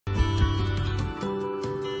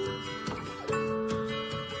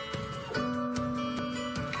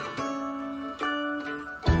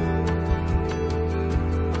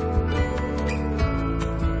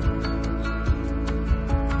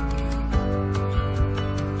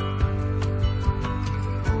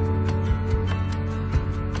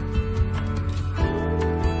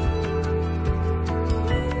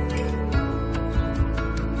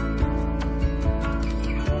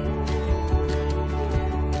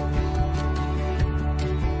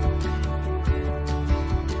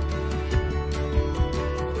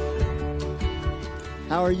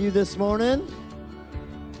How are you this morning?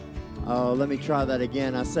 Oh, let me try that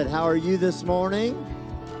again. I said, how are you this morning?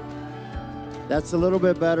 That's a little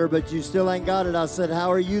bit better, but you still ain't got it. I said,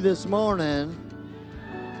 how are you this morning?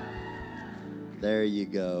 There you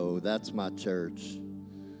go. That's my church.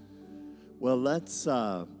 Well, let's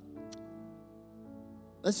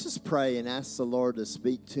just pray and ask the Lord to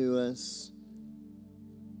speak to us.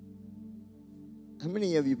 How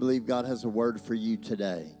many of you believe God has a word for you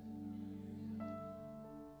today?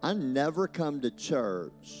 I never come to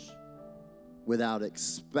church without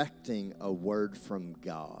expecting a word from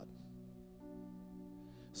God.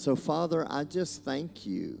 So, Father, I just thank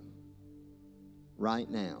you right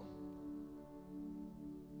now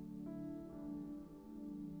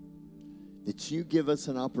that you give us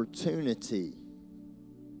an opportunity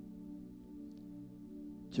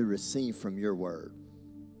to receive from your word.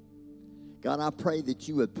 God, I pray that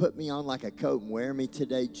you would put me on like a coat and wear me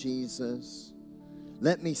today, Jesus.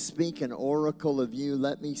 Let me speak an oracle of you.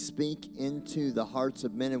 Let me speak into the hearts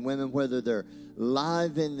of men and women, whether they're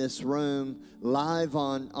live in this room, live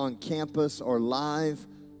on campus, or live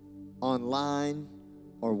online,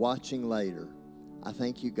 or watching later. I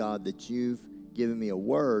thank you, God, that you've given me a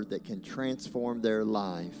word that can transform their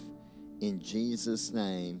life in Jesus'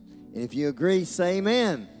 name. And if you agree, say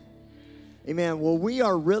amen. Amen. Well, we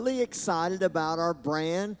are really excited about our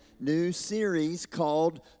brand new series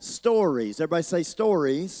called Stories. Everybody say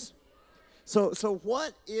Stories. So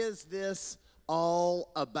what is this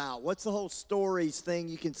all about? What's the whole stories thing?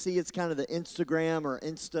 You can see it's kind of the Instagram or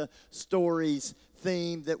Insta stories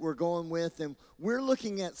theme that we're going with. And we're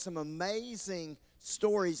looking at some amazing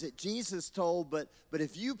stories that Jesus told, but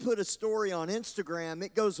if you put a story on Instagram,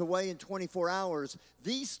 it goes away in 24 hours.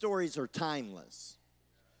 These stories are timeless.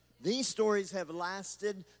 These stories have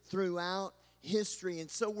lasted throughout history.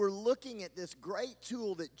 And so we're looking at this great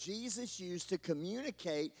tool that Jesus used to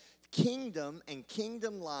communicate kingdom and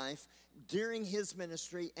kingdom life during his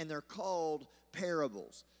ministry, and they're called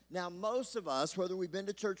parables. Now, most of us, whether we've been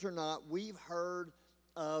to church or not, we've heard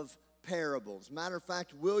of parables. Matter of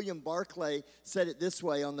fact, William Barclay said it this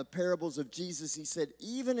way on the parables of Jesus. He said,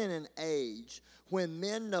 even in an age when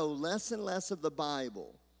men know less and less of the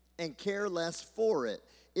Bible and care less for it,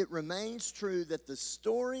 it remains true that the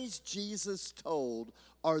stories Jesus told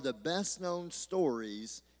are the best known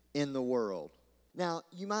stories in the world. Now,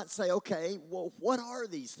 you might say, okay, well, what are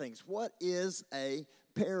these things? What is a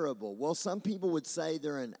parable? Well, some people would say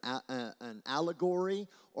they're an allegory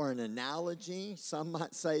or an analogy. Some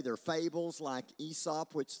might say they're fables like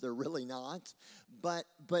Aesop, which they're really not. But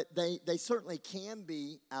they certainly can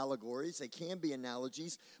be allegories. They can be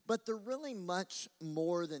analogies. But they're really much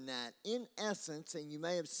more than that. In essence, and you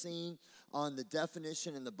may have seen on the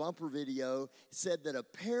definition in the bumper video, said that a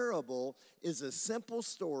parable is a simple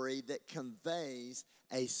story that conveys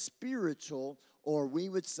a spiritual, or we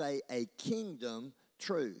would say a kingdom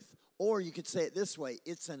truth. Or you could say it this way,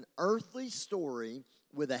 it's an earthly story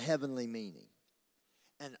with a heavenly meaning.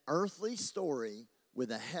 An earthly story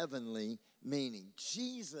with a heavenly meaning.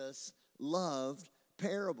 Jesus loved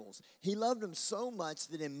parables. He loved them so much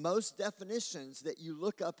that in most definitions that you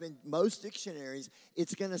look up in most dictionaries,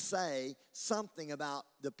 it's going to say something about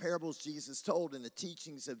the parables Jesus told and the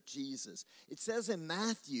teachings of Jesus. It says in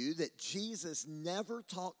Matthew that Jesus never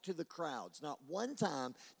talked to the crowds. Not one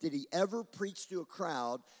time did he ever preach to a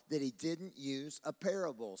crowd that he didn't use a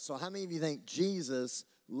parable. So how many of you think Jesus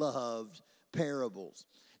loved parables?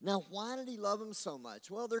 Now, why did he love them so much?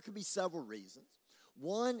 Well, there could be several reasons.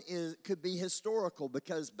 One could be historical,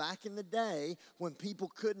 because back in the day when people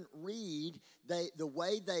couldn't read, the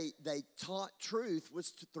way they taught truth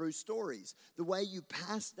was through stories. The way you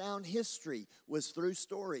passed down history was through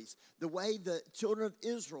stories. The way the children of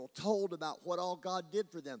Israel told about what all God did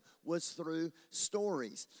for them was through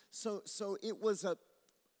stories. So it was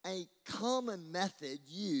a common method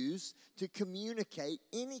used to communicate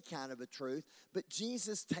any kind of a truth, but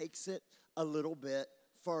Jesus takes it a little bit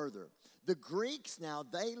further. The Greeks now,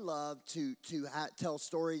 they love to tell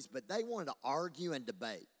stories, but they wanted to argue and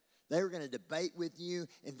debate. They were going to debate with you,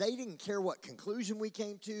 and they didn't care what conclusion we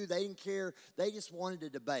came to. They didn't care. They just wanted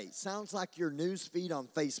to debate. Sounds like your news feed on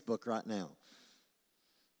Facebook right now.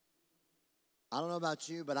 I don't know about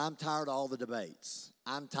you, but I'm tired of all the debates.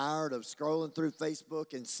 I'm tired of scrolling through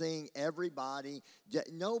Facebook and seeing everybody.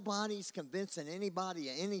 Nobody's convincing anybody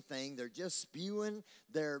of anything. They're just spewing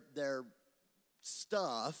their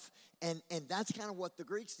stuff, and that's kind of what the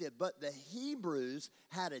Greeks did. But the Hebrews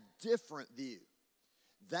had a different view.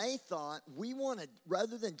 They thought,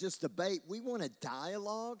 rather than just debate, we want a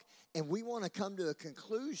dialogue, and we want to come to a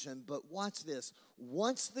conclusion. But watch this.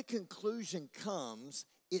 Once the conclusion comes,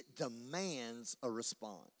 it demands a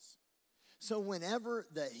response. So whenever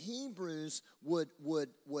the Hebrews would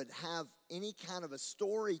have any kind of a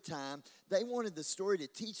story time, they wanted the story to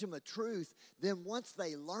teach them a truth. Then once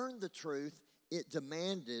they learned the truth, it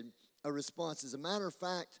demanded a response. As a matter of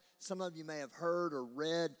fact, some of you may have heard or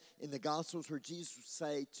read in the Gospels where Jesus would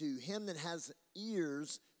say, to him that has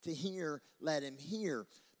ears to hear, let him hear.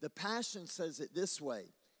 The Passion says it this way.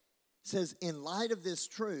 It says, in light of this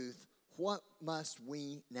truth, what must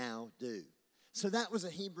we now do? So that was a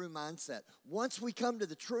Hebrew mindset. Once we come to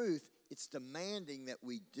the truth, it's demanding that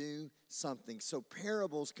we do something. So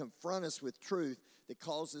parables confront us with truth that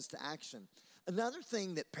calls us to action. Another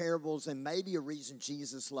thing that parables, and maybe a reason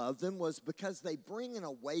Jesus loved them, was because they bring an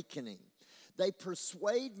awakening. They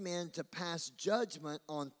persuade men to pass judgment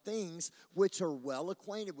on things which are well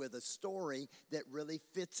acquainted with, a story that really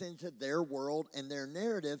fits into their world and their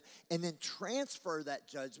narrative, and then transfer that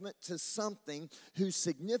judgment to something whose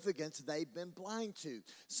significance they've been blind to.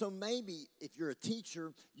 So maybe if you're a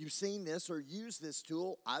teacher, you've seen this or used this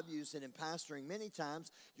tool. I've used it in pastoring many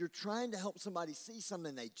times. You're trying to help somebody see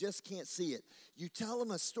something, they just can't see it. You tell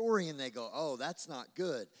them a story and they go, oh, that's not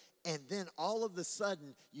good. And then all of a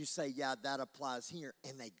sudden, you say, yeah, that applies here,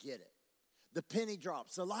 and they get it. The penny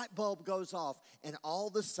drops, the light bulb goes off, and all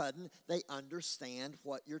of a sudden, they understand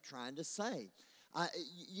what you're trying to say.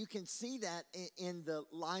 You can see that in the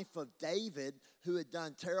life of David, who had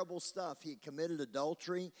done terrible stuff. He had committed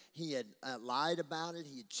adultery. He had lied about it.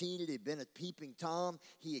 He had cheated. He had been a peeping Tom.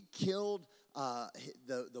 He had killed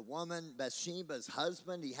the woman, Bathsheba's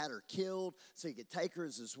husband. He had her killed so he could take her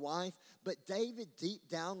as his wife. But David deep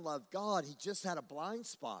down loved God. He just had a blind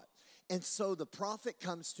spot. And so the prophet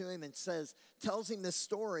comes to him and tells him this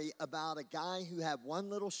story about a guy who had one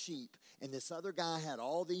little sheep, and this other guy had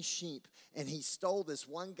all these sheep, and he stole this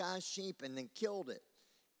one guy's sheep and then killed it.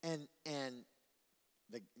 And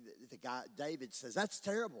the guy, David, says, that's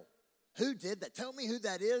terrible. Who did that? Tell me who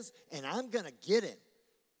that is, and I'm going to get him.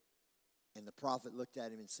 And the prophet looked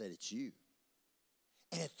at him and said, it's you.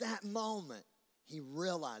 And at that moment, he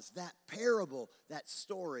realized that parable, that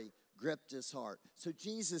story, gripped his heart. So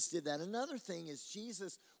Jesus did that. Another thing is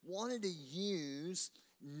Jesus wanted to use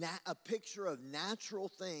a picture of natural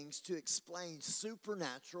things to explain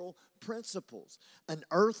supernatural principles. An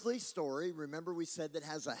earthly story, remember we said, that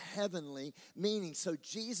has a heavenly meaning. So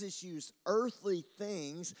Jesus used earthly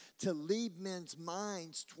things to lead men's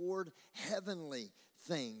minds toward heavenly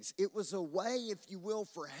things. It was a way, if you will,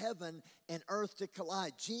 for heaven and earth to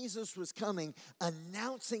collide. Jesus was coming,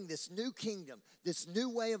 announcing this new kingdom, this new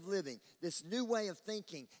way of living, this new way of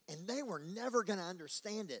thinking, and they were never going to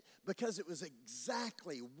understand it because it was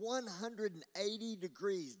exactly 180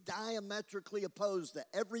 degrees diametrically opposed to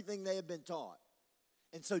everything they had been taught.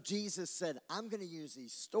 And so Jesus said, I'm going to use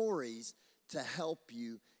these stories to help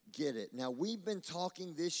you get it. Now, we've been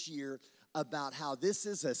talking this year about how this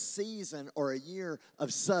is a season or a year of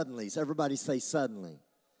suddenlies. Everybody say suddenly.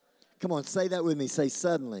 Come on, say that with me. Say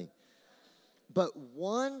suddenly. But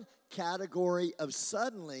one category of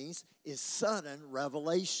suddenlies is sudden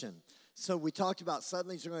revelation. So we talked about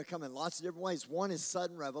suddenlies are going to come in lots of different ways. One is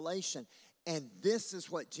sudden revelation. And this is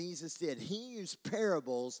what Jesus did. He used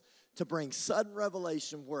parables to bring sudden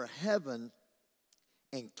revelation where heaven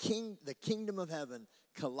and the kingdom of heaven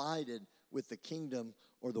collided with the kingdom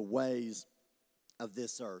or the ways of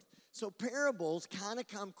this earth. So parables kind of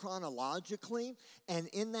come chronologically, and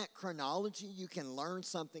in that chronology, you can learn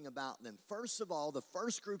something about them. First of all, the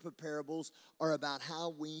first group of parables are about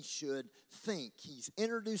how we should think. He's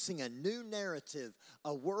introducing a new narrative,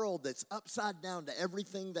 a world that's upside down to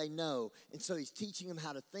everything they know, and so he's teaching them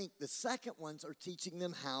how to think. The second ones are teaching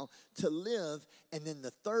them how to live, and then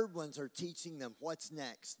the third ones are teaching them what's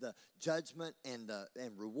next, the judgment and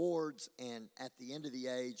rewards, and at the end of the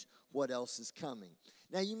age, what else is coming.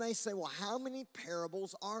 Now, you may say, well, how many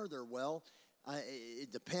parables are there? Well,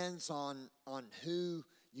 it depends on who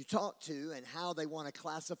you talk to and how they want to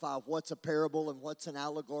classify what's a parable and what's an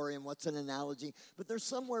allegory and what's an analogy. But there's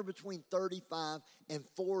somewhere between 35 and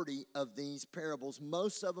 40 of these parables.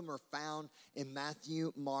 Most of them are found in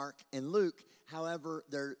Matthew, Mark, and Luke. However,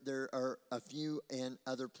 there are a few in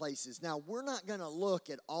other places. Now, we're not going to look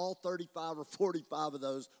at all 35 or 45 of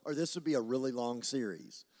those, or this would be a really long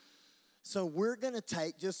series. So we're going to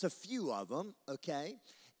take just a few of them, okay?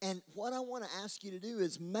 And what I want to ask you to do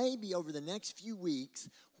is maybe over the next few weeks,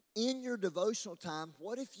 in your devotional time,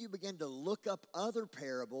 what if you begin to look up other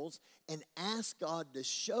parables and ask God to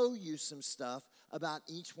show you some stuff about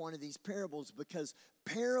each one of these parables? Because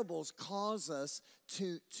parables cause us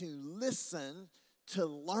to listen, to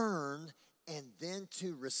learn, and then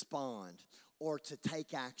to respond or to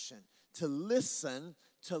take action. To listen,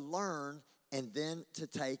 to learn, and then to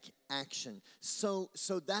take action. So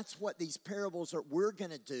that's what these parables are. We're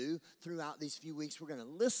going to do throughout these few weeks. We're going to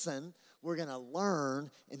listen, we're going to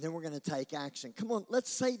learn, and then we're going to take action. Come on,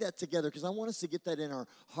 let's say that together, because I want us to get that in our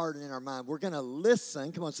heart and in our mind. We're going to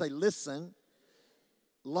listen. Come on, say listen,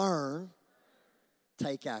 learn,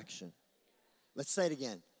 take action. Let's say it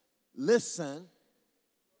again. Listen,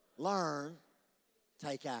 learn,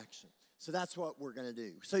 take action. So that's what we're going to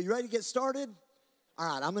do. So you ready to get started? All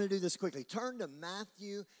right, I'm going to do this quickly. Turn to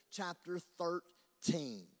Matthew chapter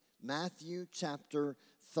 13. Matthew chapter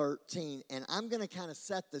 13. And I'm going to kind of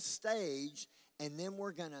set the stage, and then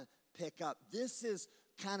we're going to pick up. This is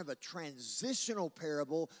kind of a transitional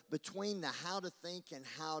parable between the how to think and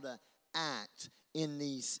how to act in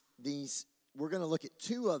these. We're going to look at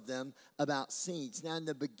two of them about seeds. Now, in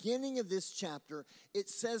the beginning of this chapter, it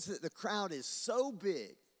says that the crowd is so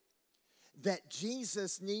big that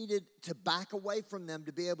Jesus needed to back away from them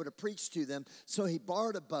to be able to preach to them, so he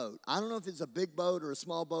borrowed a boat. I don't know if it's a big boat or a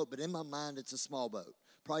small boat, but in my mind, it's a small boat.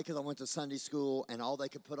 Probably because I went to Sunday school, and all they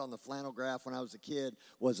could put on the flannel graph when I was a kid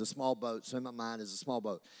was a small boat, so in my mind, it's a small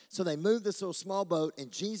boat. So they moved this little small boat, and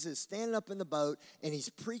Jesus is standing up in the boat, and he's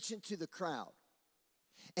preaching to the crowd.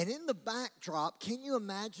 And in the backdrop, can you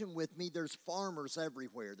imagine with me, there's farmers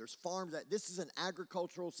everywhere. There's farms. This is an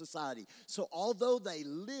agricultural society. So although they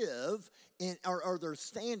live in, or they're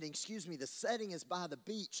standing, the setting is by the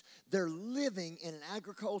beach, they're living in an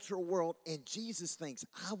agricultural world, and Jesus thinks,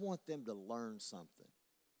 I want them to learn something.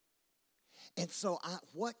 And so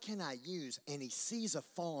what can I use? And he sees a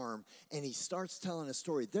farm, and he starts telling a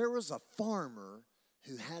story. There was a farmer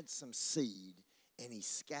who had some seed, and he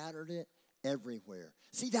scattered it everywhere.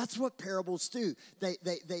 See, that's what parables do.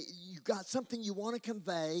 You got something you want to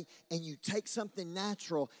convey, and you take something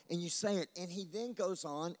natural and you say it. And he then goes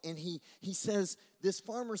on and he says, this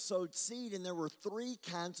farmer sowed seed, and there were three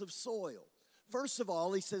kinds of soil. First of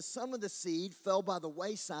all, he says some of the seed fell by the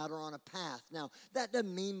wayside or on a path. Now, that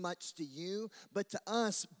doesn't mean much to you, but to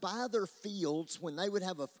us, by their fields, when they would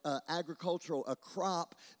have a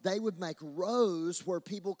crop, they would make rows where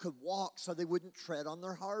people could walk so they wouldn't tread on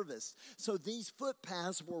their harvest. So these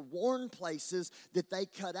footpaths were worn places that they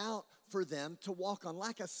cut out for them to walk on,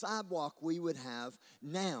 like a sidewalk we would have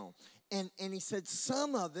now. And he said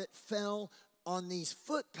some of it fell on these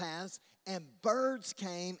footpaths, and birds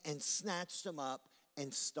came and snatched them up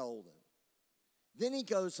and stole them. Then he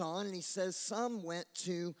goes on and he says some went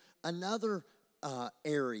to another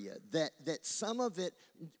area, that some of it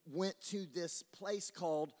went to this place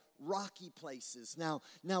called rocky places. Now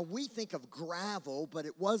we think of gravel, but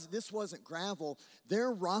this wasn't gravel.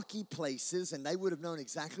 They're rocky places, and they would have known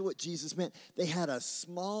exactly what Jesus meant. They had a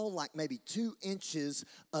small, like maybe 2 inches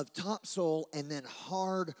of topsoil and then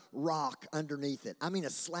hard rock underneath it. I mean,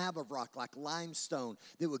 a slab of rock like limestone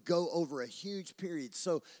that would go over a huge period.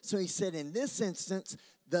 So he said in this instance,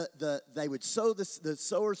 they would sow the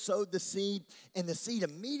sower sowed the seed, and the seed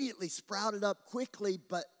immediately sprouted up quickly,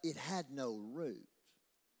 but it had no root.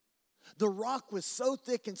 The rock was so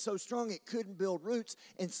thick and so strong it couldn't build roots,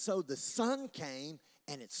 and so the sun came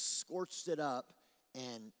and it scorched it up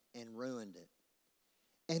and ruined it.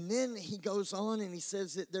 And then he goes on and he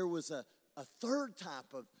says that there was a third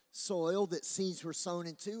type of soil that seeds were sown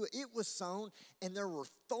into. It was sown, and there were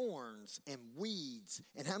thorns and weeds.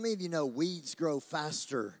 And how many of you know weeds grow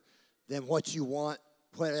faster than what you want,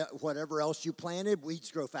 whatever else you planted?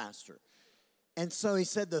 Weeds grow faster. And so he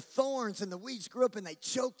said the thorns and the weeds grew up, and they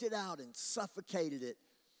choked it out and suffocated it,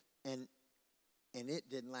 and it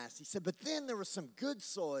didn't last. He said, but then there was some good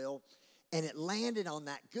soil, and it landed on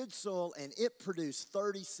that good soil, and it produced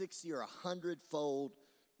 30, 60, or 100-fold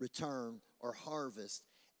return or harvest.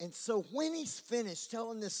 And so when he's finished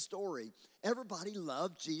telling this story, everybody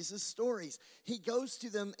loved Jesus' stories. He goes to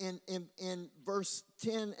them in verse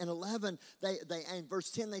 10 and 11. In verse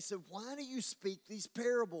 10, they said, why do you speak these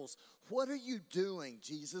parables? What are you doing,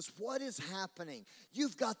 Jesus? What is happening?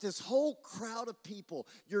 You've got this whole crowd of people.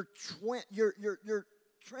 You're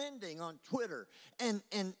trending on Twitter, and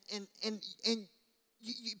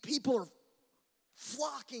people are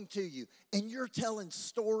flocking to you, and you're telling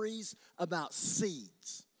stories about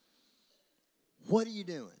seeds. What are you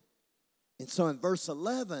doing? And so in verse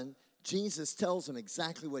 11, Jesus tells them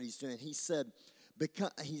exactly what he's doing. He said,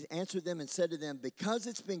 he answered them and said to them, because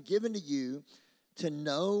it's been given to you to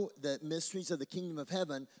know the mysteries of the kingdom of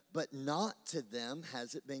heaven, but not to them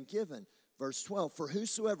has it been given. Verse 12, for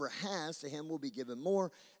whosoever has, to him will be given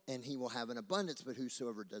more, and he will have an abundance. But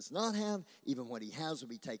whosoever does not have, even what he has will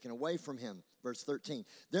be taken away from him. Verse 13,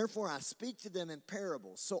 therefore I speak to them in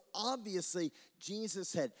parables. So obviously,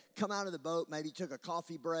 Jesus had come out of the boat, maybe took a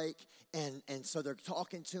coffee break, and so they're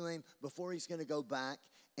talking to him before he's going to go back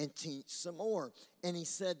and teach some more. And he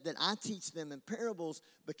said that I teach them in parables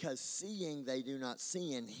because seeing they do not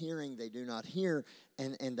see, and hearing they do not hear,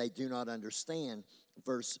 and they do not understand.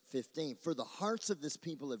 Verse 15, for the hearts of this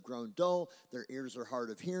people have grown dull, their ears are hard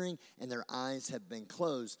of hearing, and their eyes have been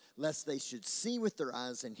closed, lest they should see with their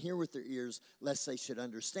eyes and hear with their ears, lest they should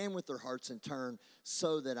understand with their hearts and turn,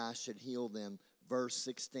 so that I should heal them. Verse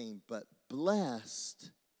 16, but blessed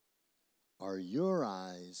are your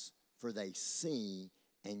eyes, for they see,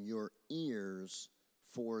 and your ears,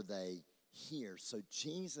 for they hear. So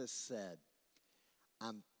Jesus said,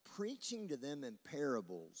 I'm preaching to them in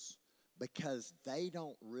parables because they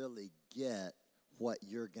don't really get what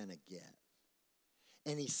you're going to get.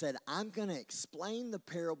 And he said, I'm going to explain the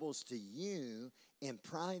parables to you in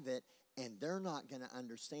private, and they're not going to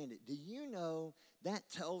understand it. Do you know that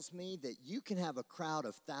tells me that you can have a crowd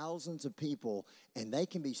of thousands of people, and they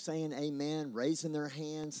can be saying amen, raising their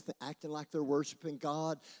hands, acting like they're worshiping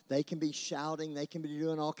God. They can be shouting. They can be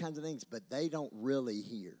doing all kinds of things, but they don't really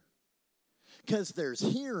hear. Because there's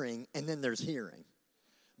hearing, and then there's hearing.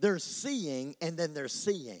 There's seeing, and then there's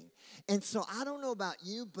seeing. And so I don't know about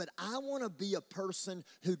you, but I want to be a person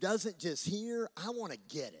who doesn't just hear, I want to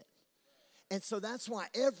get it. And so that's why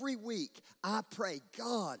every week I pray,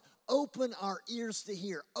 God, open our ears to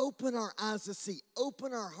hear, open our eyes to see,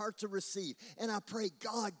 open our heart to receive. And I pray,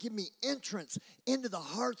 God, give me entrance into the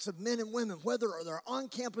hearts of men and women, whether they're on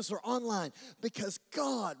campus or online, because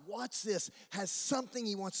God, watch this, has something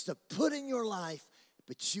he wants to put in your life,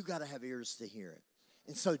 but you got to have ears to hear it.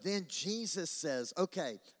 And so then Jesus says,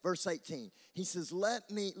 okay, verse 18, he says,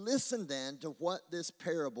 let me listen then to what this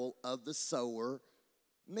parable of the sower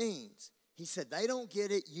means. He said, they don't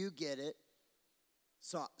get it, you get it.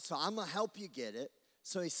 So I'm going to help you get it.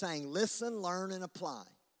 So he's saying, listen, learn, and apply.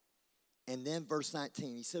 And then verse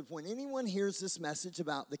 19, he said, when anyone hears this message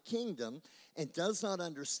about the kingdom and does not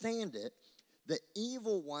understand it, the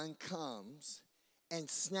evil one comes and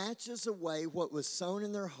snatches away what was sown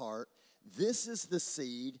in their heart. This is the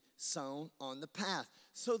seed sown on the path.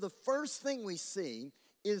 So the first thing we see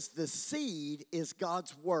is the seed is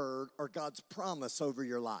God's word or God's promise over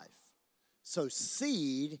your life. So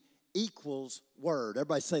seed equals word.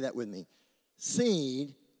 Everybody say that with me.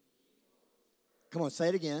 Seed. Come on, say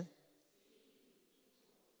it again.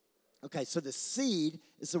 Okay, so the seed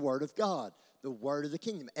is the word of God, the word of the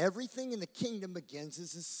kingdom. Everything in the kingdom begins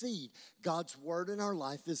as a seed. God's word in our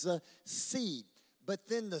life is a seed. But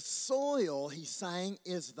then the soil, he's saying,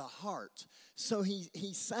 is the heart. So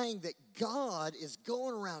he's saying that God is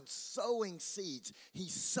going around sowing seeds.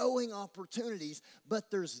 He's sowing opportunities, but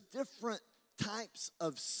there's different types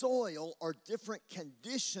of soil or different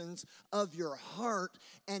conditions of your heart.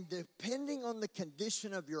 And depending on the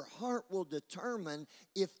condition of your heart will determine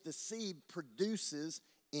if the seed produces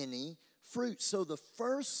any fruit. So the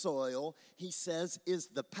first soil, he says, is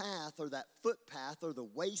the path or that footpath or the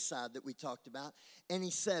wayside that we talked about. And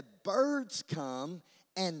he said, birds come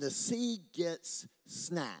and the seed gets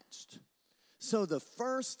snatched. So the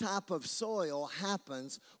first type of soil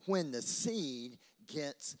happens when the seed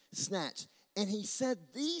gets snatched. And he said,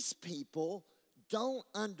 these people don't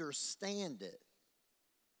understand it.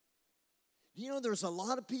 You know, there's a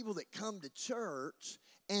lot of people that come to church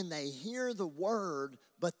and they hear the word,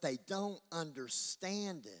 but they don't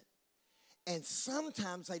understand it. And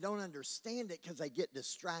sometimes they don't understand it because they get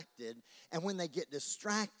distracted. And when they get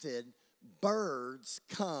distracted, birds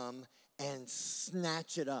come and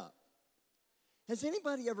snatch it up. Has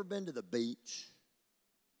anybody ever been to the beach?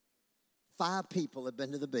 5 people have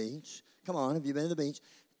been to the beach. Come on, have you been to the beach?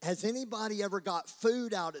 Has anybody ever got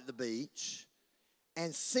food out at the beach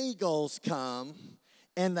and seagulls come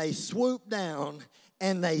and they swoop down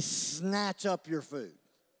and they snatch up your food?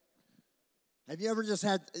 Have you ever just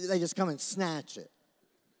had, they just come and snatch it?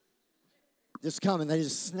 Just come and they're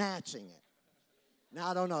just snatching it. Now,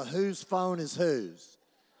 I don't know whose phone is whose.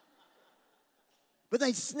 But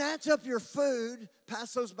they snatch up your food,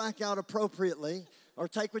 pass those back out appropriately, or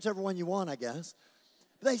take whichever one you want, I guess.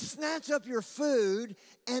 They snatch up your food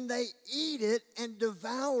and they eat it and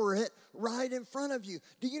devour it right in front of you.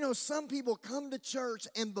 Do you know some people come to church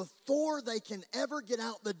and before they can ever get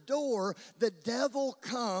out the door, the devil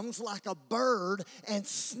comes like a bird and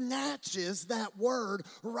snatches that word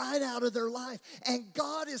right out of their life. And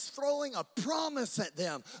God is throwing a promise at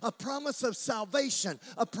them, a promise of salvation,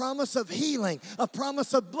 a promise of healing, a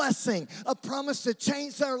promise of blessing, a promise to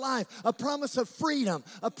change their life, a promise of freedom,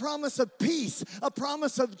 a promise of peace, a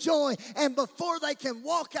promise of joy. And before they can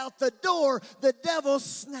walk out the door, the devil's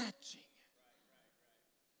snatching.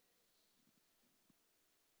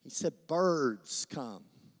 He said, birds come.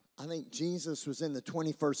 I think Jesus was in the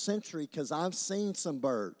 21st century because I've seen some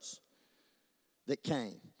birds that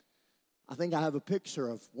came. I think I have a picture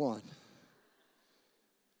of one.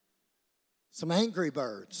 Some angry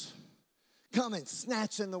birds come and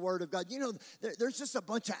snatching the word of God. You know, there's just a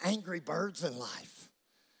bunch of angry birds in life.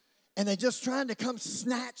 And they're just trying to come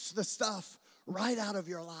snatch the stuff right out of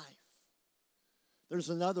your life. There's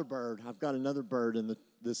another bird. I've got another bird in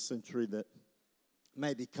this century that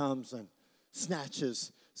maybe comes and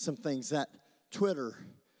snatches some things. That Twitter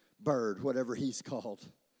bird, whatever he's called.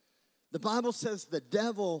 The Bible says the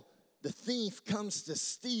devil, the thief, comes to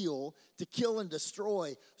steal, to kill, and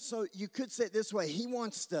destroy. So you could say it this way. He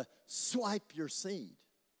wants to swipe your seed.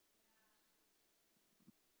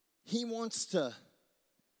 He wants to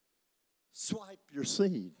swipe your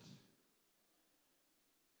seed.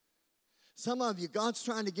 Some of you, God's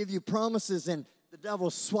trying to give you promises and the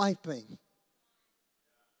devil's swiping.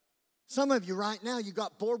 Some of you right now, you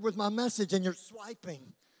got bored with my message and you're swiping.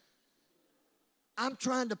 I'm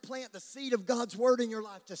trying to plant the seed of God's word in your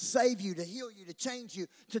life to save you, to heal you, to change you,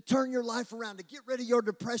 to turn your life around, to get rid of your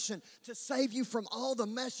depression, to save you from all the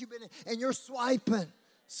mess you've been in. And you're swiping.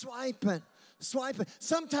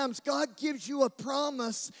 Sometimes God gives you a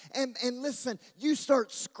promise and listen, you start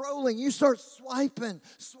scrolling, you start swiping,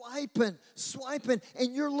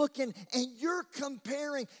 and you're looking and you're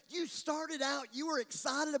comparing. You started out, you were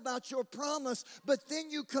excited about your promise, but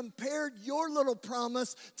then you compared your little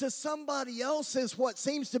promise to somebody else's, what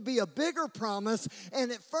seems to be a bigger promise.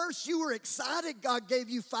 And at first you were excited God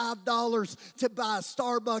gave you $5 to buy a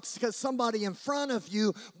Starbucks because somebody in front of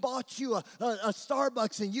you bought you a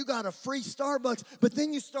Starbucks and you got a free Starbucks. But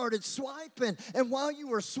then you started swiping, and while you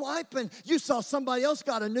were swiping, you saw somebody else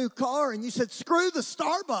got a new car, and you said, screw the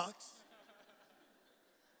Starbucks.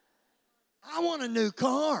 I want a new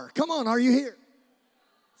car. Come on, are you here?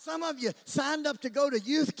 Some of you signed up to go to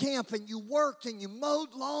youth camp, and you worked, and you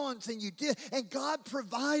mowed lawns, and you did, and God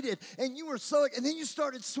provided, and you were so, and then you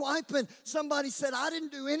started swiping. Somebody said, I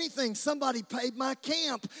didn't do anything. Somebody paid my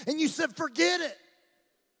camp, and you said, forget it,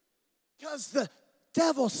 because the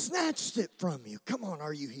devil snatched it from you. Come on,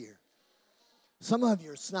 are you here? Some of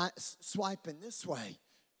you are swiping this way.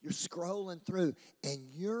 You're scrolling through, and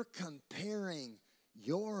you're comparing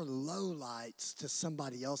your lowlights to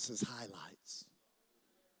somebody else's highlights.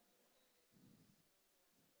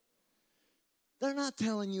 They're not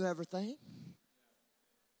telling you everything.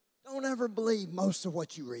 Don't ever believe most of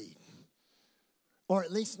what you read, or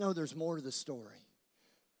at least know there's more to the story.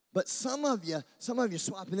 But some of you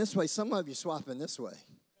swiping this way, some of you swiping this way.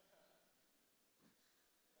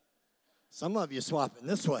 Some of you swiping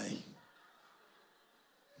this way.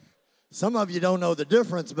 Some of you don't know the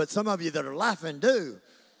difference, but some of you that are laughing do.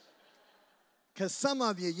 Because some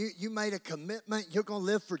of you made a commitment. You're going to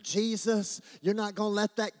live for Jesus. You're not going to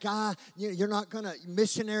let that guy, you're not going to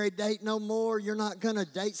missionary date no more. You're not going to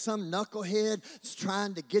date some knucklehead that's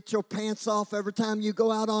trying to get your pants off every time you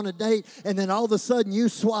go out on a date. And then all of a sudden you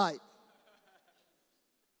swipe.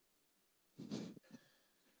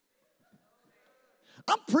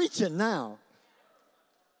 I'm preaching now.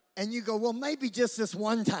 And you go, well, maybe just this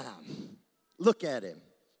one time. Look at him.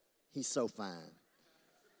 He's so fine.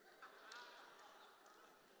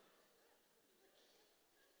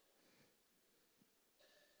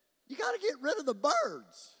 You got to get rid of the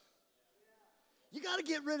birds. You got to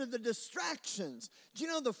get rid of the distractions. Do you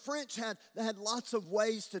know the French had lots of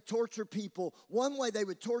ways to torture people? One way they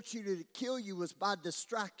would torture you to kill you was by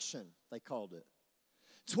distraction, they called it.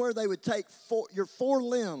 It's where they would take your 4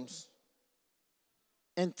 limbs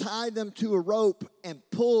and tie them to a rope and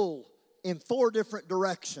pull in 4 different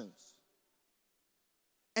directions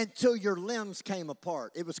until your limbs came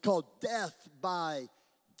apart. It was called death by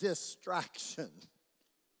distraction.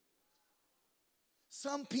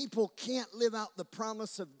 Some people can't live out the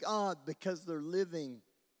promise of God because they're living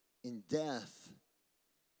in death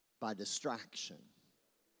by distraction.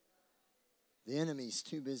 The enemy's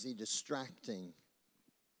too busy distracting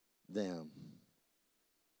them.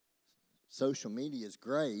 Social media is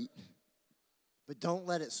great, but don't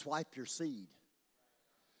let it swipe your seed.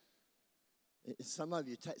 Some of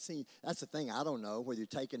you, see, that's the thing. I don't know whether you're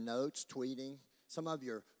taking notes, tweeting. Some of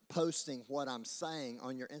you are posting what I'm saying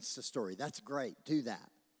on your Insta story. That's great. Do that.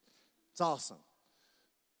 It's awesome.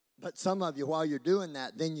 But some of you, while you're doing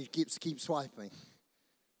that, then you keep swiping.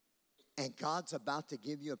 And God's about to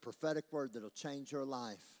give you a prophetic word that'll change your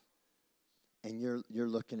life. And you're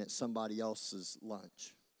looking at somebody else's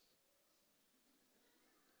lunch.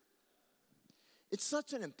 It's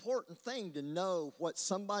such an important thing to know what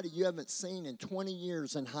somebody you haven't seen in 20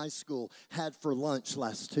 years in high school had for lunch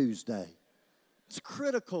last Tuesday. It's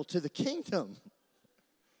critical to the kingdom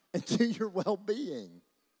and to your well-being.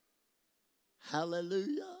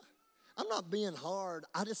 Hallelujah. I'm not being hard.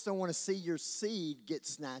 I just don't want to see your seed get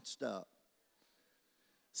snatched up.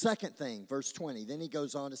 Second thing, verse 20. Then he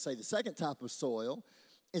goes on to say the second type of soil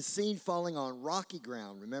is seed falling on rocky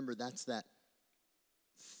ground. Remember, that's that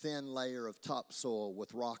thin layer of topsoil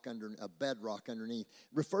with a bedrock underneath.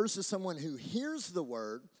 Refers to someone who hears the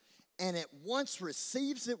word and at once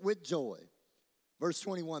receives it with joy. Verse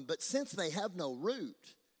 21, but since they have no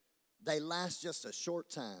root, they last just a short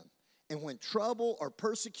time. And when trouble or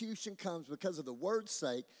persecution comes because of the word's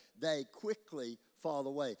sake, they quickly fall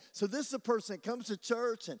away. So this is a person that comes to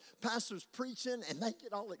church and pastor's preaching and they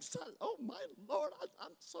get all excited. Oh my Lord,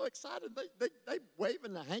 I'm so excited. They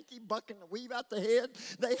waving the hanky, bucking the weave out the head.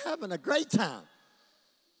 They having a great time.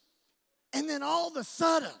 And then all of a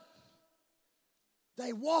sudden,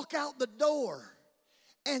 they walk out the door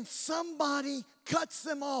and somebody cuts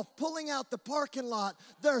them off, pulling out the parking lot.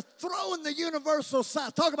 They're throwing the universal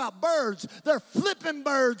sign. Talk about birds. They're flipping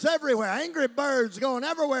birds everywhere. Angry birds going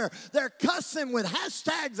everywhere. They're cussing with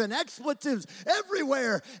hashtags and expletives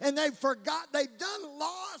everywhere. And they've done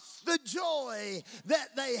lost the joy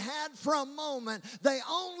that they had for a moment. They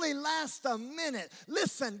only last a minute.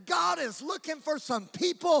 Listen, God is looking for some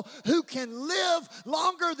people who can live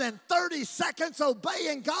longer than 30 seconds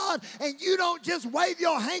obeying God. And you don't just wave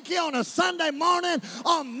your hanky on a Sunday morning,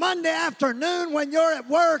 on Monday afternoon when you're at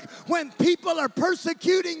work, when people are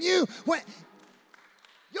persecuting you, when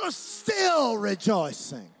you're still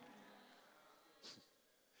rejoicing.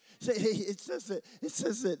 See, it says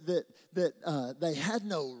that they had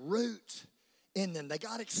no root in them. They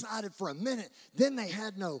got excited for a minute, then they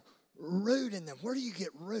had no root in them. Where do you get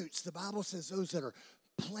roots? The Bible says those that are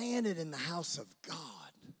planted in the house of God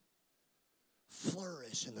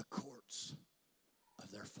flourish in the courts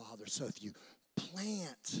of their Father. So if you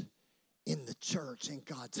plant in the church, in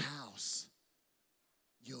God's house,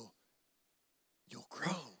 you'll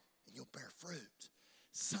grow and you'll bear fruit.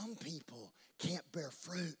 Some people can't bear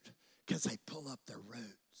fruit because they pull up their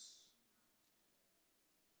roots.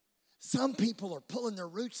 Some people are pulling their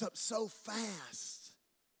roots up so fast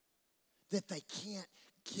that they can't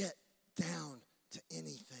get down to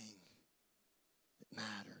anything that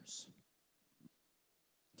matters.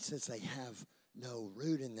 He says they have no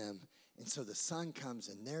root in them, and so the sun comes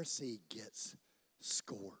and their seed gets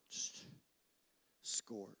scorched.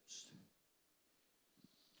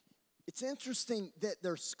 It's interesting that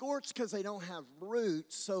they're scorched because they don't have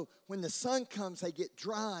roots, so when the sun comes, they get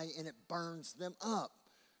dry and it burns them up.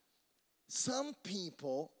 Some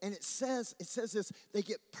people, and it says this, they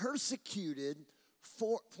get persecuted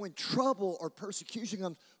when trouble or persecution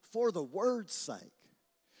comes for the word's sake.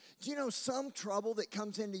 Do you know some trouble that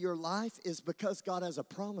comes into your life is because God has a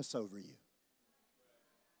promise over you?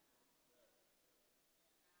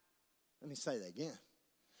 Let me say that again.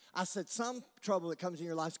 I said some trouble that comes in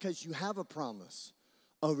your life is because you have a promise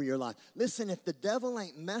over your life. Listen, if the devil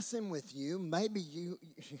ain't messing with you, maybe you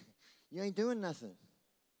ain't doing nothing.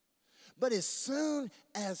 But as soon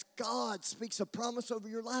as God speaks a promise over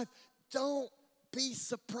your life, don't be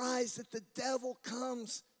surprised that the devil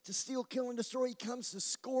comes to steal, kill, and destroy. He comes to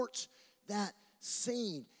scorch that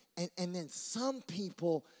seed. And then some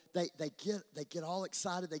people, they get all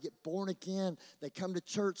excited. They get born again. They come to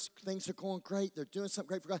church. Things are going great. They're doing something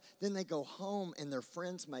great for God. Then they go home and their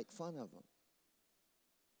friends make fun of them.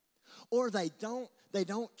 Or they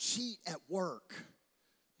don't cheat at work.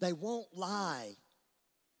 They won't lie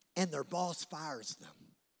and their boss fires them.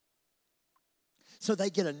 So they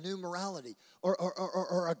get a new morality. Or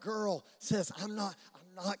a girl says, I'm not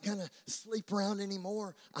going to sleep around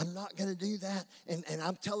anymore. I'm not going to do that. And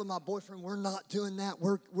I'm telling my boyfriend, we're not doing that.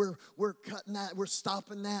 We're cutting that. We're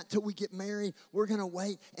stopping that till we get married. We're going to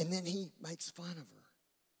wait. And then he makes fun of her,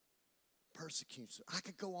 persecutes her. I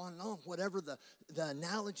could go on and on, whatever the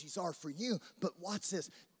analogies are for you. But watch this.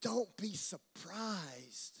 Don't be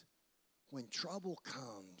surprised when trouble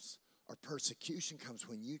comes or persecution comes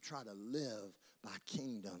when you try to live by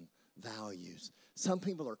kingdom values. Some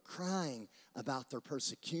people are crying about their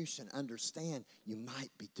persecution. Understand, you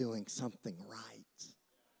might be doing something right.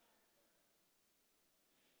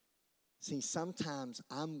 See, sometimes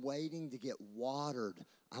I'm waiting to get watered.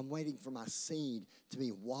 I'm waiting for my seed to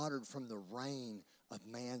be watered from the rain of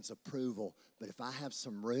man's approval. But if I have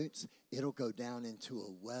some roots, it'll go down into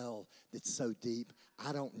a well that's so deep,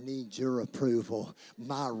 I don't need your approval.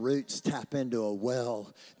 My roots tap into a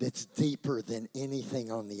well that's deeper than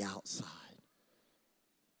anything on the outside.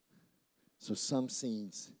 So some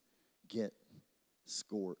seeds get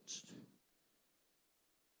scorched.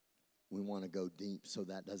 We want to go deep so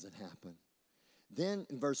that doesn't happen. Then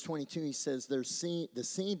in verse 22, he says, the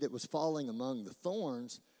seed that was falling among the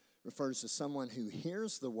thorns refers to someone who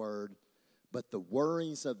hears the word, but the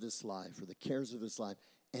worries of this life or the cares of this life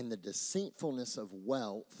and the deceitfulness of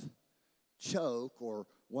wealth choke, or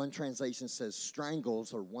one translation says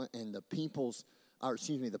strangles, and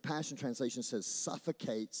the Passion Translation says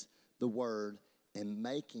suffocates the word and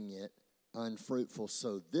making it unfruitful.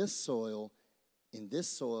 So in this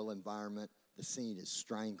soil environment, the seed is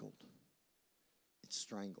strangled. It's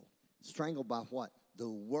strangled. Strangled by what? The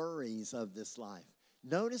worries of this life.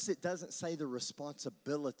 Notice it doesn't say the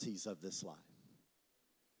responsibilities of this life.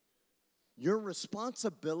 Your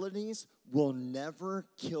responsibilities will never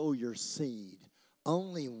kill your seed.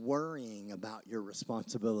 Only worrying about your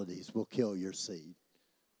responsibilities will kill your seed.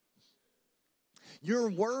 Your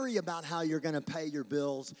worry about how you're going to pay your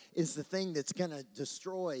bills is the thing that's going to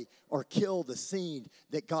destroy or kill the seed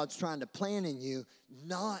that God's trying to plant in you,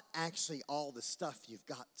 not actually all the stuff you've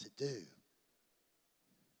got to do.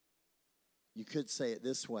 You could say it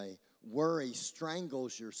this way: worry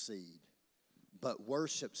strangles your seed, but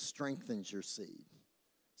worship strengthens your seed.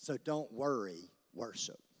 So don't worry,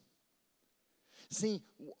 worship. See,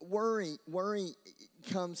 worry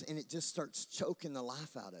comes and it just starts choking the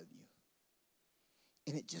life out of you.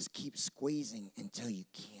 And it just keeps squeezing until you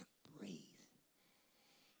can't breathe.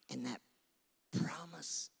 And that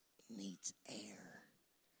promise needs air,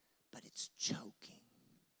 but it's choking.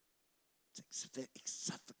 It's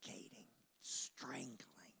suffocating, strangling.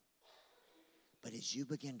 But as you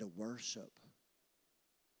begin to worship,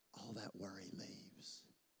 all that worry leaves,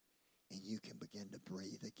 and you can begin to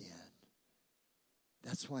breathe again.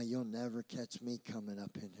 That's why you'll never catch me coming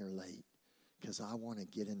up in here late, because I want to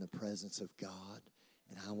get in the presence of God,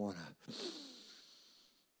 and I want to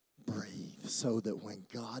breathe so that when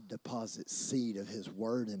God deposits seed of his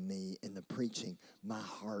word in me in the preaching, my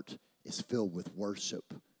heart is filled with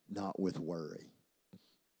worship, not with worry.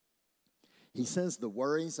 He says the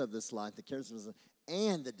worries of this life, the cares of this life,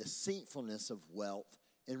 and the deceitfulness of wealth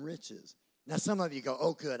and riches. Now, some of you go,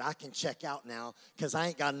 oh, good, I can check out now because I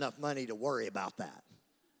ain't got enough money to worry about that.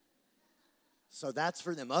 So that's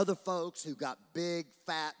for them other folks who got big,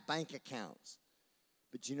 fat bank accounts.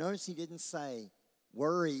 But you notice he didn't say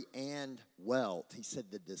worry and wealth. He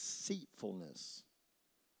said the deceitfulness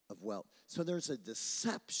of wealth. So there's a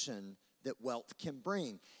deception that wealth can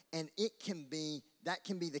bring. And that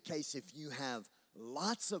can be the case if you have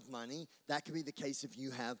lots of money. That can be the case if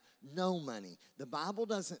you have no money. The Bible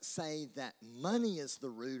doesn't say that money is the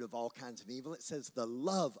root of all kinds of evil. It says the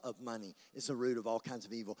love of money is the root of all kinds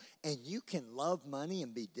of evil. And you can love money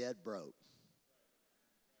and be dead broke.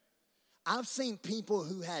 I've seen people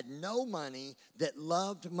who had no money that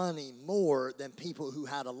loved money more than people who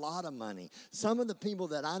had a lot of money. Some of the people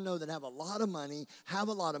that I know that have a lot of money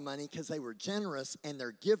because they were generous and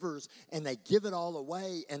they're givers and they give it all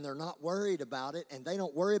away and they're not worried about it, and they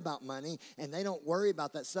don't worry about money and they don't worry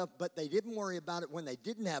about that stuff, but they didn't worry about it when they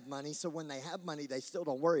didn't have money, so when they have money, they still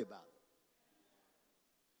don't worry about it.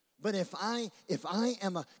 But if I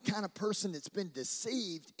am a kind of person that's been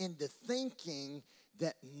deceived into thinking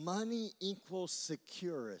that money equals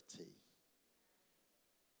security,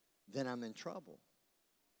 then I'm in trouble.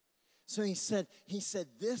 So he said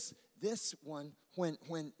this one,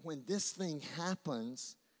 when this thing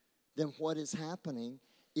happens, then what is happening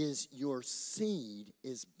is your seed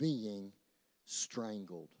is being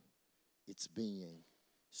strangled. It's being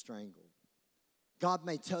strangled. God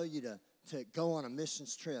may tell you to go on a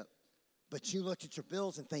missions trip, but you look at your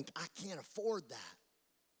bills and think, I can't afford that.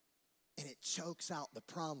 And it chokes out the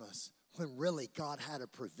promise when really God had a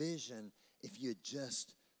provision if you had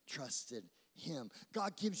just trusted him.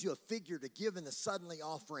 God gives you a figure to give in the suddenly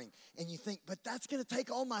offering, and you think, but that's going to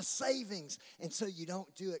take all my savings. And so you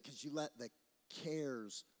don't do it because you let the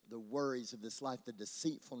cares, the worries of this life, the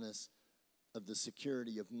deceitfulness of the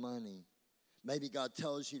security of money. Maybe God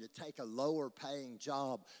tells you to take a lower paying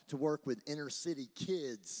job to work with inner city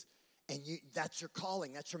kids, and that's your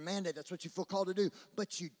calling, that's your mandate, that's what you feel called to do,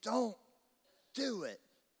 but you don't do it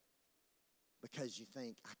because you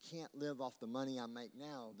think, I can't live off the money I make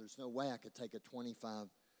now. There's no way I could take a 25%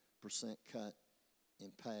 cut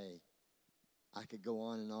in pay. I could go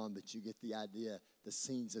on and on, but you get the idea. The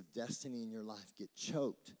seeds of destiny in your life get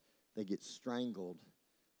choked. They get strangled.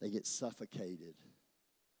 They get suffocated.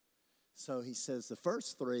 So he says the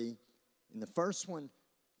first three, in the first one,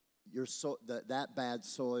 that bad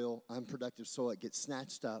soil, unproductive soil, it gets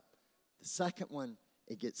snatched up. The second one,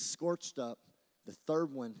 it gets scorched up. The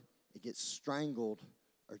third one, it gets strangled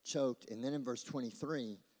or choked. And then in verse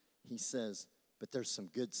 23, he says, but there's some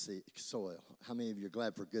good soil. How many of you are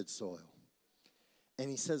glad for good soil? And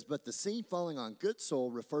he says, but the seed falling on good soil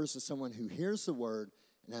refers to someone who hears the word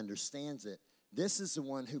and understands it. This is the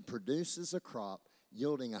one who produces a crop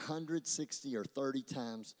yielding 160 or 30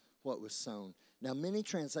 times what was sown. Now, many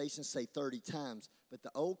translations say 30 times, but the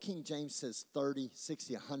old King James says 30,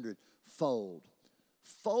 60, 100 fold.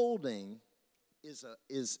 Folding is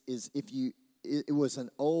it was an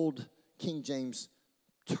old King James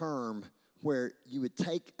term where you would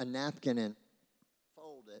take a napkin and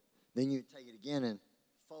fold it, then you would take it again and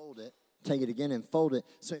fold it, take it again and fold it.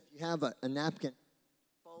 So if you have a napkin,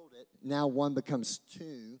 fold it, now one becomes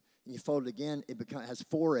two, and you fold it again, it has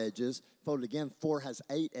 4 edges. Fold it again, 4 has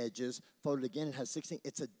 8 edges. Fold it again, it has 16.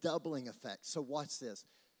 It's a doubling effect. So watch this.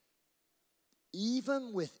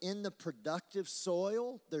 Even within the productive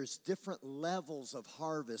soil, there's different levels of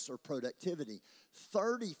harvest or productivity.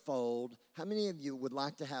 30-fold, how many of you would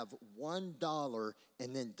like to have $1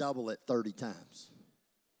 and then double it 30 times?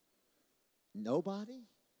 Nobody?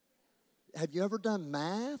 Have you ever done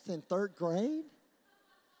math in 3rd grade?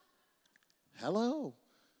 Hello.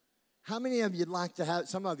 How many of you'd like to have,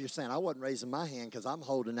 some of you are saying, I wasn't raising my hand because I'm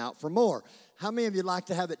holding out for more. How many of you'd like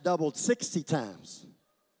to have it doubled 60 times?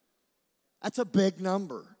 That's a big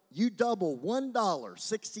number. You double $1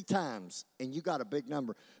 60 times, and you got a big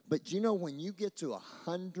number. But you know, when you get to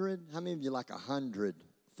 100, how many of you like 100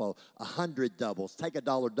 fold? 100 doubles. Take a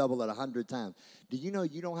dollar, double it 100 times. Do you know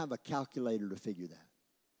you don't have a calculator to figure that?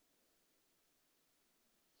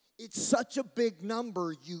 It's such a big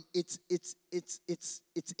number, it's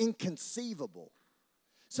inconceivable.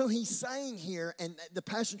 So he's saying here, and the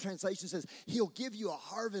Passion Translation says, he'll give you a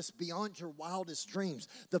harvest beyond your wildest dreams.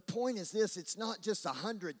 The point is this, it's not just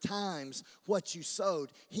 100 times what you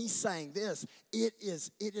sowed. He's saying this, it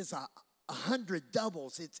is 100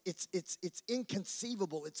 doubles. It's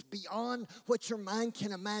inconceivable. It's beyond what your mind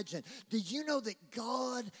can imagine. Do you know that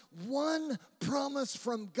God, one promise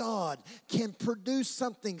from God can produce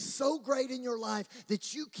something so great in your life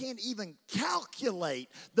that you can't even calculate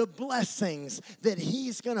the blessings that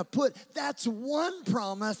he's going to put? That's one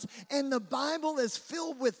promise, and the Bible is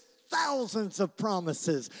filled with thousands of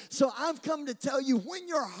promises. So I've come to tell you, when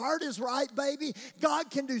your heart is right, baby, God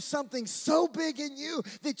can do something so big in you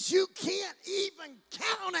that you can't even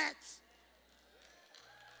count it.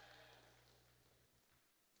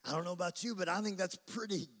 I don't know about you, but I think that's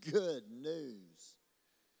pretty good news.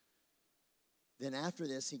 Then after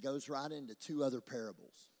this, he goes right into 2 other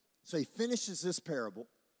parables. So he finishes this parable,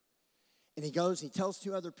 and he tells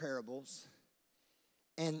 2 other parables,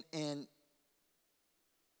 and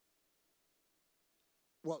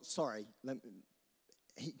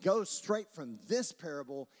he goes straight from this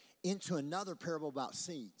parable into another parable about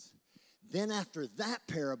seeds. Then after that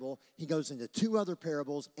parable, he goes into 2 other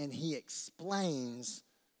parables, and he explains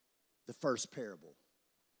the first parable.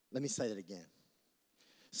 Let me say that again.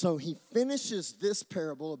 So he finishes this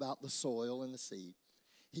parable about the soil and the seed.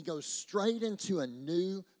 He goes straight into a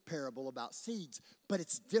new parable about seeds, but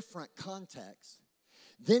it's different context.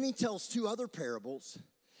 Then he tells 2 other parables.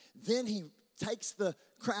 Then he takes the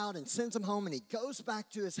crowd and sends them home, and he goes back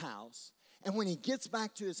to his house. And when he gets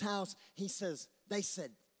back to his house, they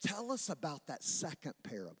said, tell us about that second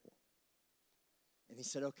parable. And he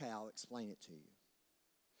said, okay, I'll explain it to you.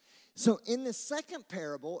 So in the second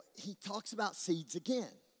parable, he talks about seeds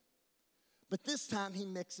again. But this time he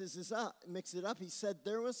mixes it up. He said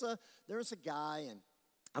there was a guy and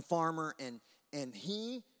a farmer, and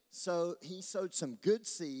he sowed some good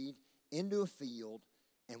seed into a field,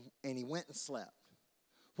 and he went and slept.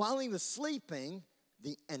 While he was sleeping,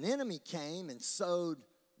 an enemy came and sowed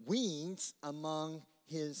weeds among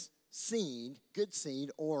his seed, good seed,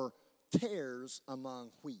 or tares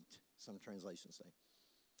among wheat, some translations say.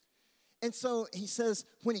 And so he says,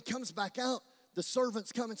 when he comes back out, the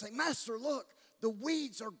servants come and say, Master, look, the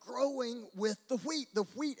weeds are growing with the wheat. The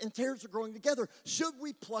wheat and tares are growing together. Should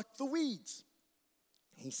we pluck the weeds?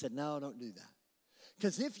 He said, no, don't do that.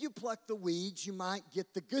 Because if you pluck the weeds, you might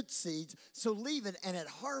get the good seeds. So leave it, and at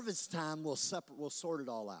harvest time, we'll sort it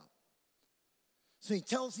all out. So he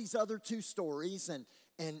tells these other 2 stories, and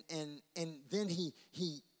and then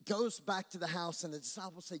he goes back to the house, and the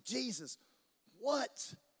disciples say, Jesus,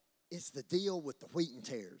 what is the deal with the wheat and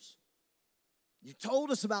tares? You told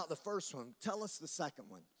us about the first one. Tell us the second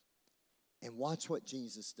one. And watch what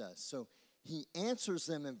Jesus does. So he answers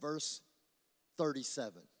them in verse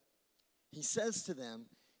 37. He says to them,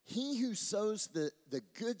 he who sows the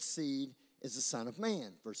good seed is the Son of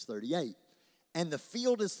Man. Verse 38. And the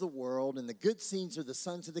field is the world, and the good seeds are the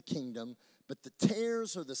sons of the kingdom, but the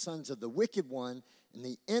tares are the sons of the wicked one, and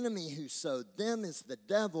the enemy who sowed them is the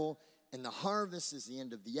devil, and the harvest is the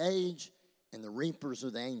end of the age, and the reapers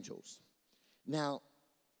are the angels. Now,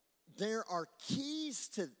 there are keys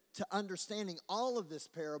to understanding all of this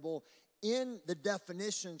parable in the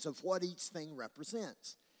definitions of what each thing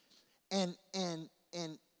represents. And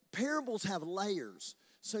parables have layers,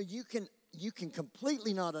 so you can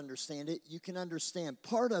completely not understand it. You can understand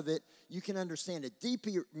part of it. You can understand a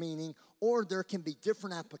deeper meaning, or there can be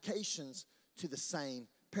different applications to the same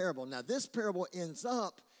parable. Now, this parable ends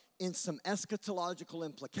up in some eschatological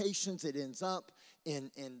implications. It ends up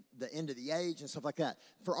in the end of the age and stuff like that.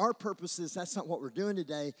 For our purposes, that's not what we're doing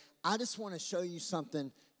today. I just want to show you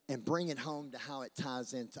something and bring it home to how it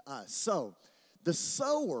ties into us. So, the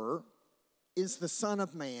sower is the Son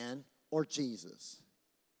of Man, or Jesus.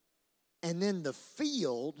 And then the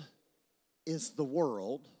field is the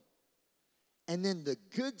world. And then the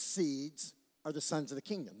good seeds are the sons of the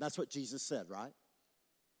kingdom. That's what Jesus said, right?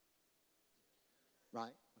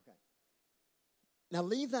 Right? Okay. Now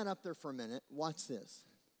leave that up there for a minute. Watch this.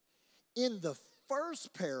 In the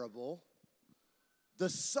first parable, the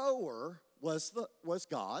sower was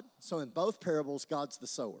God. So in both parables, God's the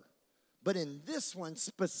sower. But in this one,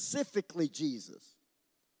 specifically Jesus.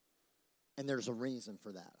 And there's a reason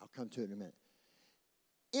for that. I'll come to it in a minute.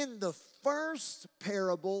 In the first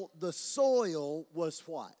parable, the soil was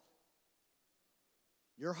what?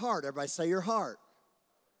 Your heart. Everybody say your heart.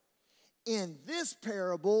 In this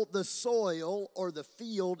parable, the soil or the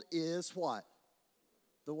field is what?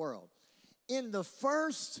 The world. In the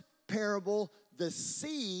first parable, the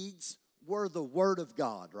seeds were the word of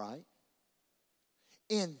God, right?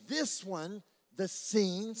 In this one, the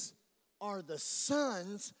seeds are the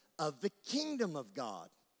sons of the kingdom of God.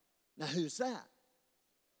 Now, who's that?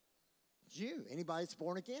 You. Anybody that's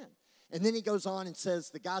born again. And then he goes on and says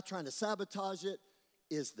the guy trying to sabotage it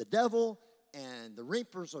is the devil, and the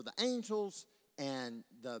reapers are the angels, and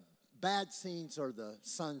the bad seeds are the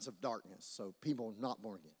sons of darkness. So people not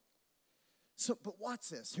born again. So, but watch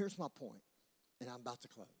this. Here's my point, and I'm about to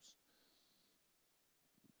close.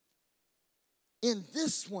 In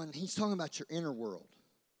this one, he's talking about your inner world.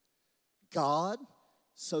 God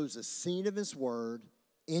sows a seed of his word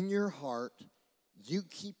in your heart. You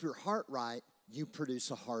keep your heart right, you produce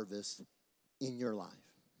a harvest in your life.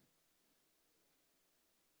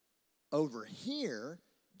 Over here,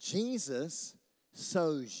 Jesus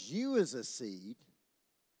sows you as a seed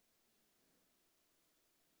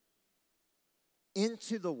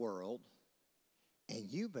into the world, and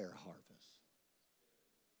you bear harvest.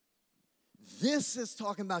 This is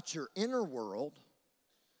talking about your inner world.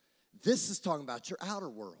 This is talking about your outer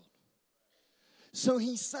world. So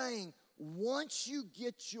he's saying, once you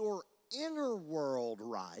get your inner world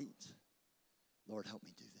right, Lord, help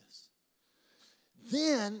me do this,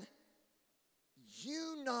 then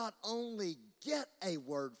you not only get a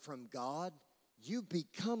word from God, you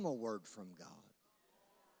become a word from God.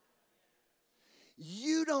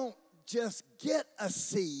 You don't just get a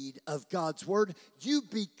seed of God's word, you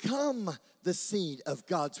become the seed of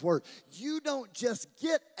God's word. You don't just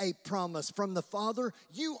get a promise from the Father,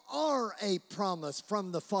 you are a promise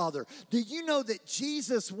from the Father. Do you know that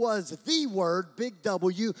Jesus was the word, big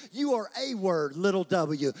W, you are a word, little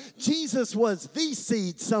w. Jesus was the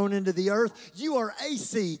seed sown into the earth, you are a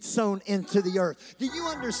seed sown into the earth. Do you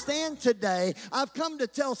understand today? I've come to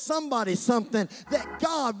tell somebody something, that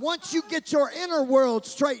God, once you get your inner world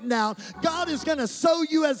straightened out, God is going to sow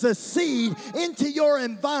you as a seed into your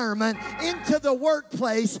environment, into the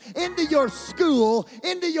workplace, into your school,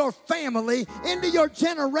 into your family, into your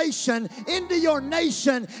generation, into your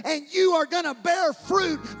nation, and you are going to bear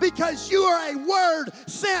fruit because you are a word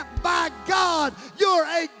sent by God. You're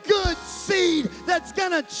a good seed that's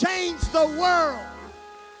going to change the world.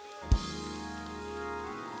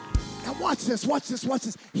 Now watch this, watch this, watch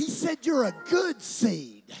this. He said you're a good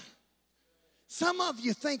seed. Some of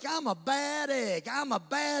you think I'm a bad egg. I'm a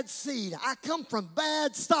bad seed. I come from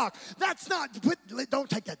bad stock. That's not, don't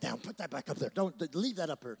take that down. Put that back up there. Don't leave that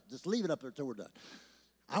up here. Just leave it up there till we're done.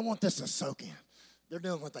 I want this to soak in. They're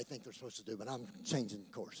doing what they think they're supposed to do, but I'm changing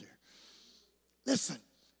course here. Listen,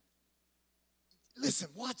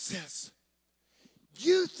 watch this.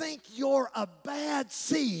 You think you're a bad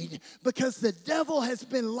seed because the devil has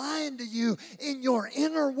been lying to you in your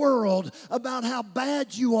inner world about how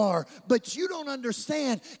bad you are. But you don't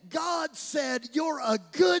understand. God said you're a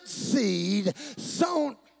good seed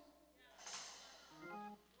sown.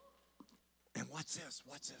 And watch this,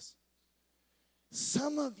 watch this.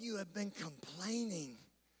 Some of you have been complaining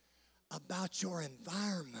about your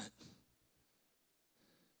environment.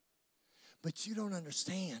 But you don't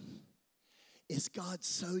understand. Is God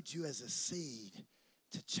sowed you as a seed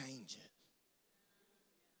to change it.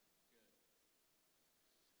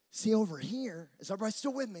 See, over here, is everybody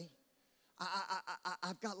still with me?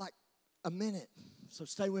 I've got like a minute, so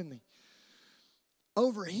stay with me.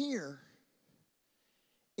 Over here,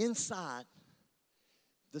 inside,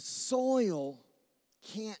 the soil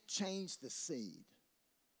can't change the seed.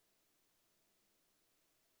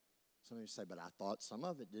 Some of you say, but I thought some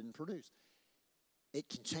of it didn't produce. It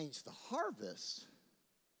can change the harvest,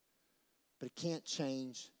 but it can't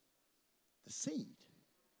change the seed.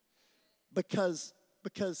 Because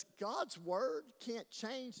God's word can't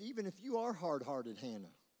change even if you are hard-hearted, Hannah.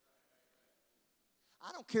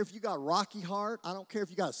 I don't care if you got a rocky heart. I don't care if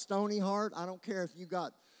you got a stony heart. I don't care if you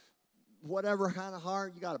got whatever kind of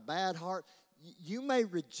heart. You got a bad heart. You may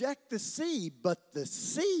reject the seed, but the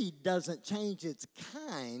seed doesn't change its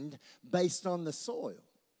kind based on the soil.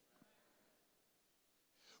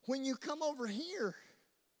 When you come over here,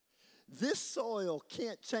 this soil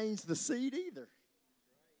can't change the seed either.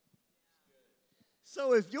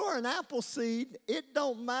 So if you're an apple seed, it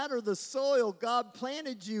don't matter the soil God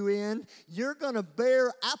planted you in, you're going to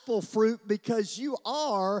bear apple fruit because you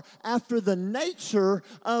are after the nature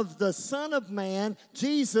of the Son of Man,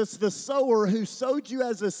 Jesus, the sower, who sowed you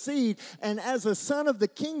as a seed. And as a son of the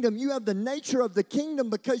kingdom, you have the nature of the kingdom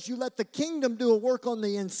because you let the kingdom do a work on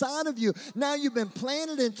the inside of you. Now you've been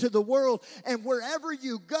planted into the world, and wherever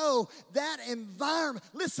you go, that environment,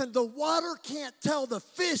 listen, the water can't tell the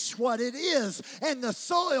fish what it is, and the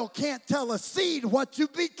soil can't tell a seed what to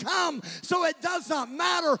become. So it does not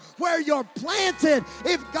matter where you're planted.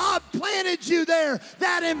 If God planted you there,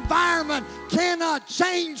 that environment cannot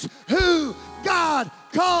change who God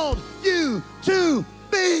called you to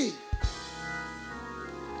be.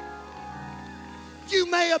 You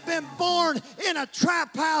may have been born in a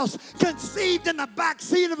trap house, conceived in the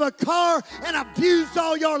backseat of a car, and abused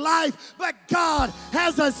all your life. But God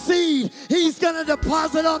has a seed He's going to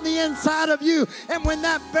deposit on the inside of you. And when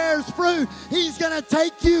that bears fruit, He's going to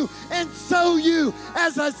take you and sow you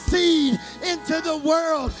as a seed into the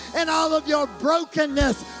world. And all of your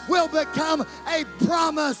brokenness will become a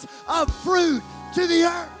promise of fruit to the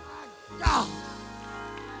earth. God.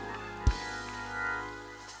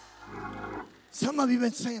 Some of you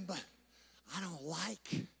have been saying, but I don't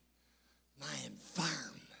like my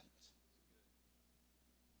environment.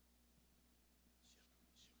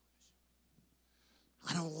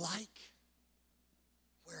 I don't like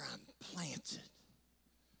where I'm planted.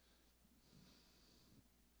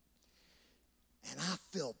 And I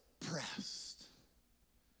feel pressed.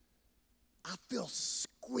 I feel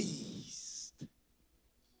squeezed.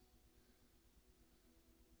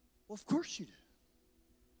 Well, of course you do.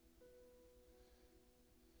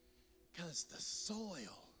 Because the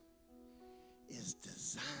soil is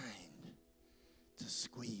designed to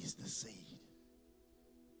squeeze the seed.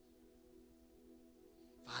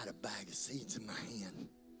 If I had a bag of seeds in my hand,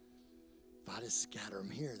 if I just scatter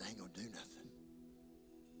them here, they ain't going to do nothing.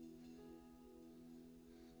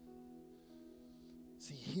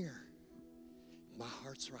 See, here, if my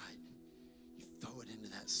heart's right, you throw it into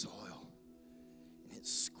that soil, and it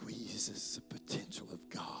squeezes the potential of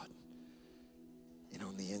God. And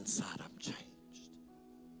on the inside, I'm changed.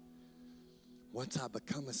 Once I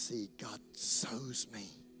become a seed, God sows me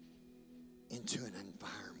into an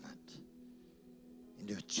environment,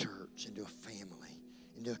 into a church, into a family,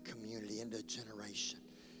 into a community, into a generation.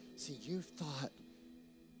 See, you thought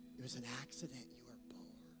it was an accident you were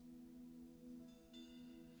born.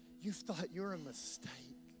 You thought you were a mistake.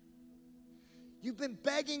 You've been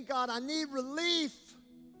begging God, I need relief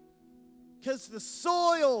because the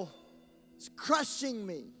soil is crushing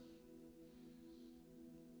me.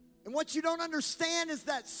 And what you don't understand is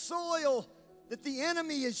that soil that the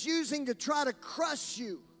enemy is using to try to crush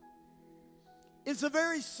you is the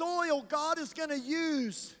very soil God is going to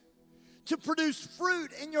use to produce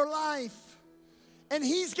fruit in your life. And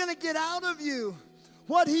He's going to get out of you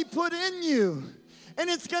what He put in you. and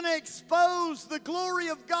it's going to expose the glory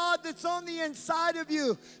of God that's on the inside of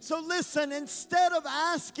you. So listen, instead of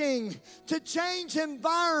asking to change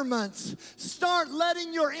environments, start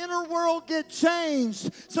letting your inner world get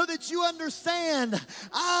changed so that you understand,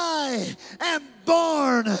 I am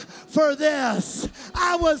born for this.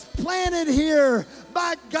 I was planted here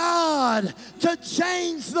by God to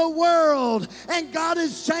change the world, and God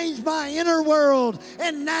has changed my inner world,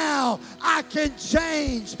 and now I can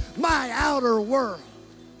change my outer world.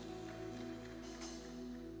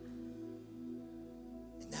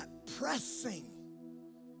 And that pressing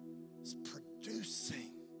is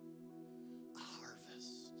producing a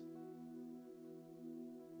harvest.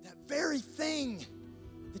 That very thing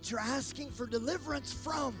that you're asking for deliverance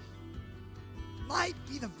from might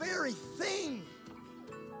be the very thing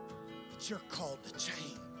that you're called to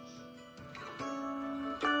change.